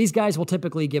Baker, these guys will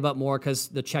typically give up more because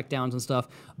the checkdowns and stuff.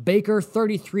 Baker,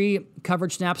 33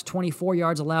 coverage snaps, 24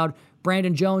 yards allowed.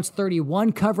 Brandon Jones,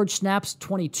 31 coverage snaps,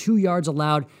 22 yards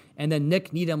allowed. And then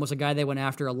Nick Needham was a guy they went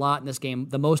after a lot in this game,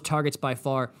 the most targets by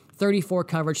far. 34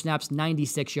 coverage snaps,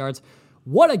 96 yards.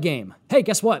 What a game. Hey,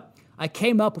 guess what? I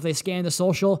came up with a scan to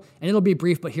social, and it'll be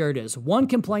brief, but here it is. One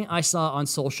complaint I saw on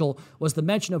social was the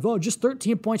mention of, just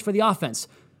 13 points for the offense.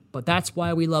 But that's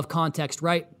why we love context,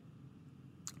 right?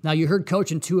 Now, you heard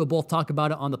Coach and Tua both talk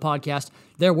about it on the podcast.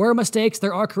 There were mistakes.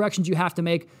 There are corrections you have to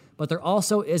make, but there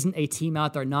also isn't a team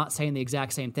out there not saying the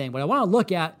exact same thing. What I want to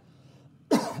look at,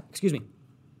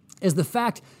 is the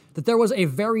fact that there was a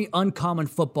very uncommon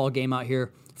football game out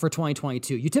here for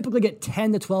 2022. You typically get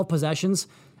 10 to 12 possessions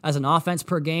as an offense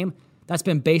per game. That's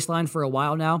been baseline for a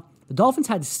while now. The Dolphins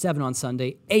had 7 on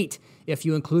Sunday, 8 if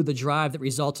you include the drive that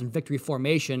results in victory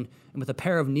formation. And with a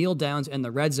pair of kneel downs in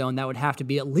the red zone, that would have to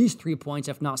be at least 3 points,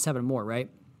 if not 7 more, right?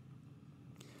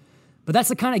 But that's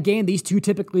the kind of game these two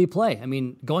typically play. I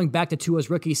mean, going back to Tua's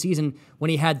rookie season, when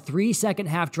he had 3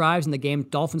 second-half drives in the game,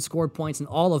 Dolphins scored points in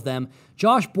all of them.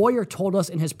 Josh Boyer told us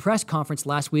in his press conference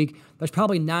last week there's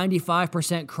probably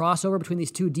 95% crossover between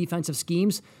these two defensive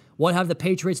schemes. What have the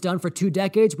Patriots done for 2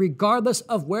 decades? Regardless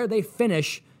of where they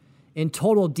finish in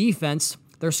total defense,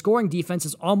 their scoring defense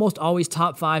is almost always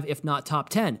top 5, if not top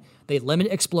 10. They limit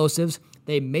explosives.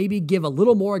 They maybe give a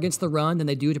little more against the run than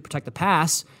they do to protect the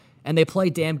pass, and they play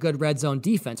damn good red zone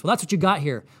defense. Well, that's what you got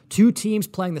here. 2 teams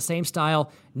playing the same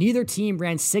style. Neither team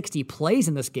ran 60 plays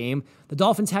in this game. The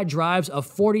Dolphins had drives of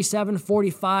 47,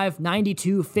 45,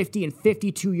 92, 50, and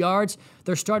 52 yards.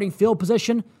 Their starting field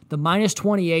position, the minus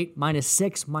 28, minus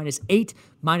 6, minus 8,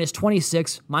 minus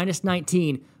 26, minus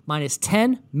 19, minus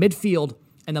 10 midfield,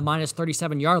 and the minus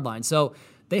 37-yard line. So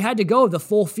they had to go the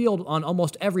full field on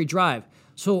almost every drive.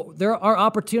 So there are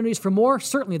opportunities for more?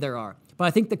 Certainly there are. But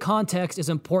I think the context is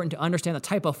important to understand the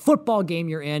type of football game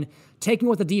you're in, taking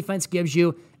what the defense gives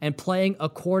you and playing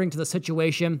according to the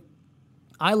situation.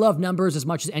 I love numbers as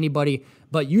much as anybody,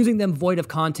 but using them void of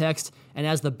context and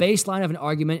as the baseline of an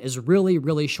argument is really,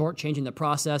 really shortchanging the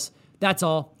process. That's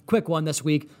all. Quick one this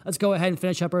week. Let's go ahead and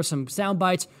finish up some sound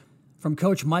bites from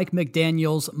Coach Mike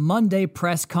McDaniel's Monday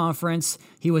press conference.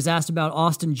 He was asked about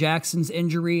Austin Jackson's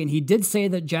injury, and he did say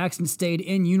that Jackson stayed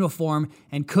in uniform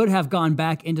and could have gone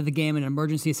back into the game in an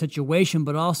emergency situation,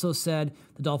 but also said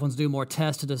the Dolphins do more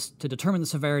tests to determine the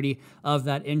severity of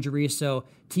that injury. So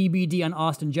TBD on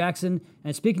Austin Jackson.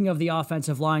 And speaking of the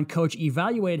offensive line, Coach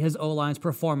evaluated his O-line's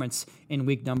performance in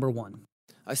week number 1.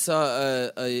 I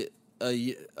saw a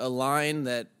line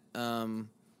that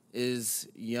is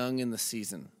young in the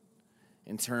season.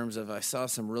 In terms of, I saw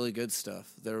some really good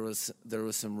stuff. There was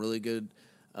some really good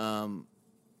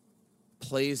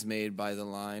plays made by the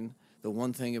line. The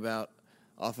one thing about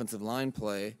offensive line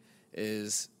play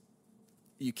is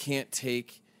you can't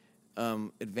take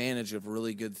advantage of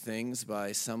really good things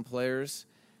by some players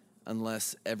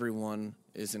unless everyone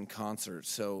is in concert.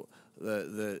 So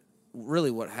the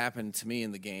really what happened to me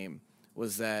in the game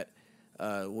was that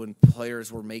when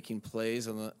players were making plays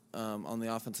on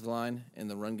the offensive line, in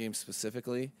the run game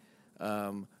specifically,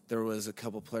 there was a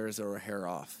couple players that were a hair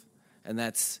off. And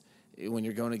that's when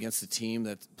you're going against a team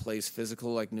that plays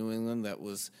physical like New England, that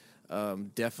was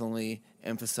definitely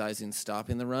emphasizing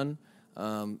stopping the run,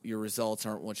 your results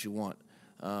aren't what you want.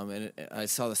 And I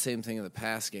saw the same thing in the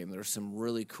pass game. There were some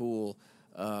really cool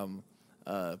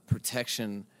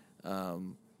protection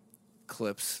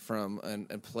clips from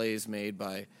and plays made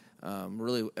by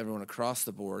really everyone across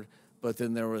the board, but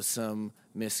then there was some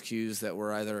miscues that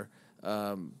were either,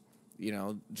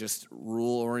 just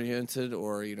rule-oriented,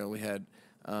 or, we had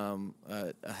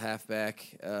a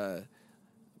halfback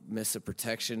miss a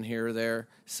protection here or there.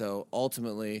 So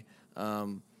ultimately, I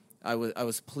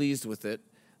was pleased with it,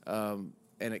 and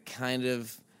it kind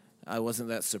of, I wasn't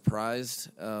that surprised,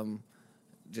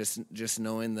 just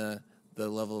knowing the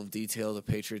level of detail the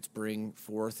Patriots bring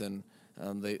forth, and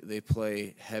they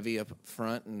play heavy up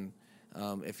front, and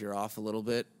if you're off a little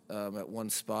bit at one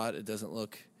spot, it doesn't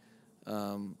look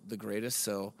the greatest.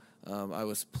 So I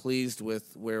was pleased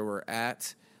with where we're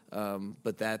at,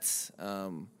 but that's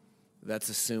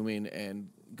assuming and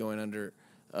going under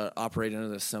operating under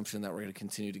the assumption that we're going to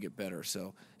continue to get better.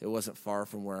 So it wasn't far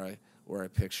from where I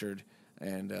pictured,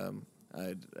 and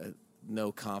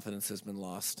no confidence has been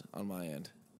lost on my end.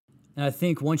 And I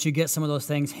think once you get some of those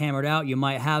things hammered out, you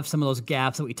might have some of those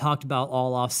gaps that we talked about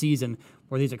all off season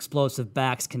where these explosive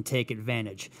backs can take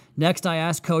advantage. Next, I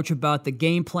asked Coach about the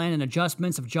game plan and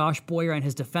adjustments of Josh Boyer and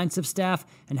his defensive staff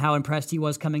and how impressed he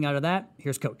was coming out of that.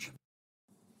 Here's Coach.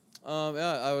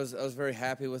 I was very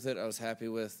happy with it. I was happy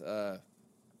with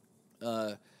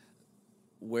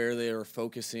where they were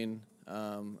focusing,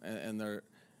 and their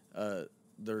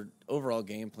overall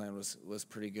game plan was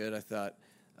pretty good. I thought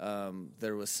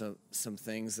there was some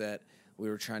things that we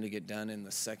were trying to get done in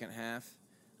the second half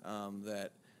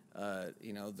that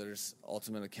there's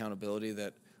ultimate accountability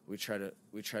that we try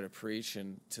to preach,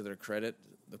 and to their credit,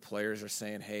 the players are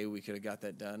saying, hey, we could have got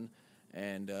that done,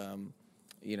 and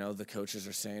the coaches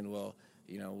are saying, well,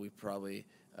 we probably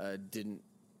didn't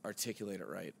articulate it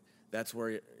right. That's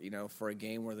where, for a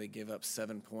game where they give up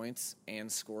 7 points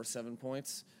and score 7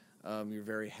 points, you're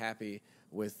very happy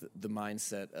with the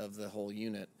mindset of the whole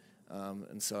unit.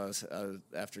 And so I was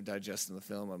after digesting the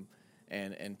film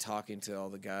and talking to all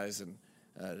the guys, and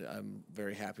I'm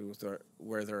very happy with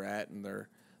where they're at, and they're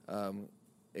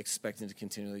expecting to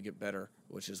continually get better,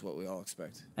 which is what we all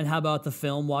expect. And how about the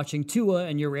film, watching Tua,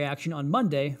 and your reaction on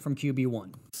Monday from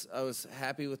QB1? I was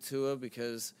happy with Tua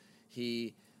because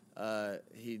he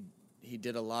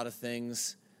did a lot of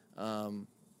things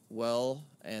well,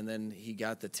 and then he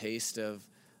got the taste of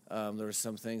there were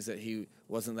some things that he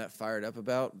wasn't that fired up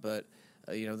about, but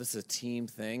this is a team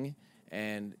thing,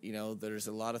 and there's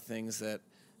a lot of things that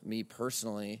me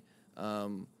personally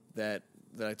that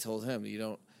I told him,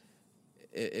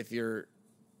 if you're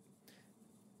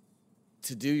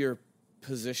to do your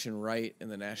position right in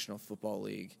the National Football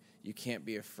League, you can't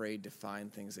be afraid to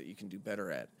find things that you can do better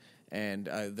at. And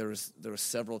there was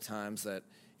several times that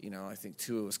I think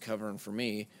Tua was covering for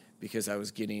me because I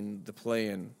was getting the play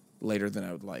in later than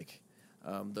I would like.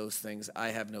 Those things I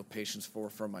have no patience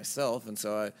for myself, and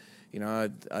so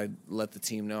I let the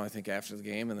team know, I think, after the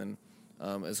game, and then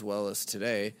as well as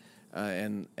today,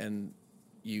 and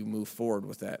you move forward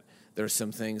with that. There's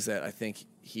some things that I think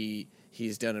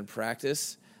he's done in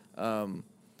practice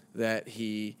that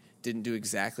he didn't do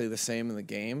exactly the same in the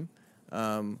game,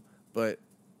 but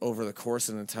over the course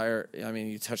of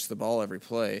you touch the ball every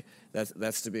play.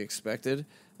 That's to be expected.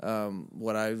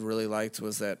 What I really liked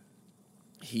was that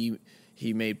he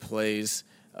made plays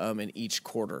in each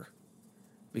quarter,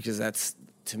 because that's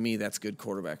good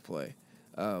quarterback play.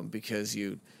 Because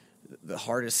the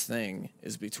hardest thing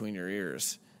is between your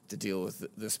ears to deal with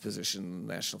this position in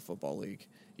the National Football League.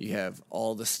 You have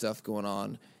all this stuff going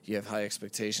on. You have high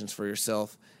expectations for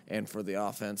yourself and for the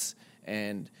offense.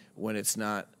 And when it's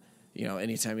not,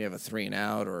 anytime you have a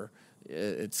 3-and-out or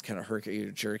it's kind of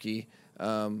herky-jerky,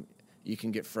 you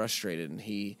can get frustrated. And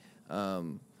he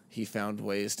found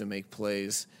ways to make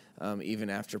plays, even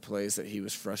after plays that he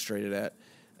was frustrated at,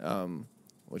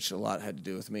 which a lot had to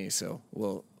do with me. So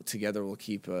together we'll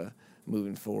keep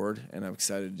moving forward, and I'm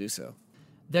excited to do so.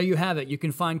 There you have it. You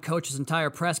can find Coach's entire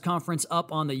press conference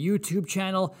up on the YouTube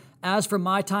channel. As for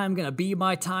my time, going to be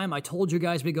my time. I told you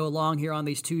guys we go long here on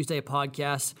these Tuesday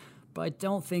podcasts, but I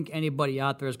don't think anybody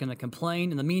out there is going to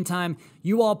complain. In the meantime,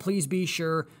 you all please be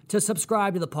sure to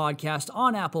subscribe to the podcast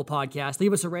on Apple Podcasts.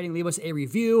 Leave us a rating, leave us a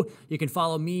review. You can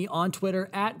follow me on Twitter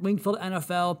at Wingfield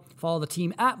NFL. Follow the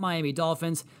team at Miami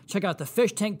Dolphins. Check out the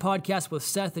Fish Tank podcast with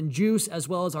Seth and Juice, as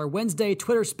well as our Wednesday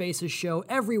Twitter Spaces show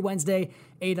every Wednesday,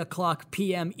 8 o'clock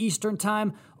p.m. Eastern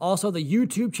Time. Also, the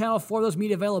YouTube channel for those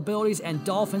media availabilities and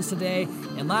Dolphins Today.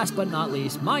 And last but not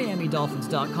least,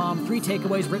 MiamiDolphins.com. 3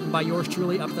 takeaways written by yours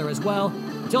truly up there as well.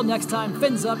 Until next time,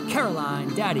 fins up,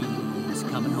 Caroline, Daddy's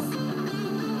coming home.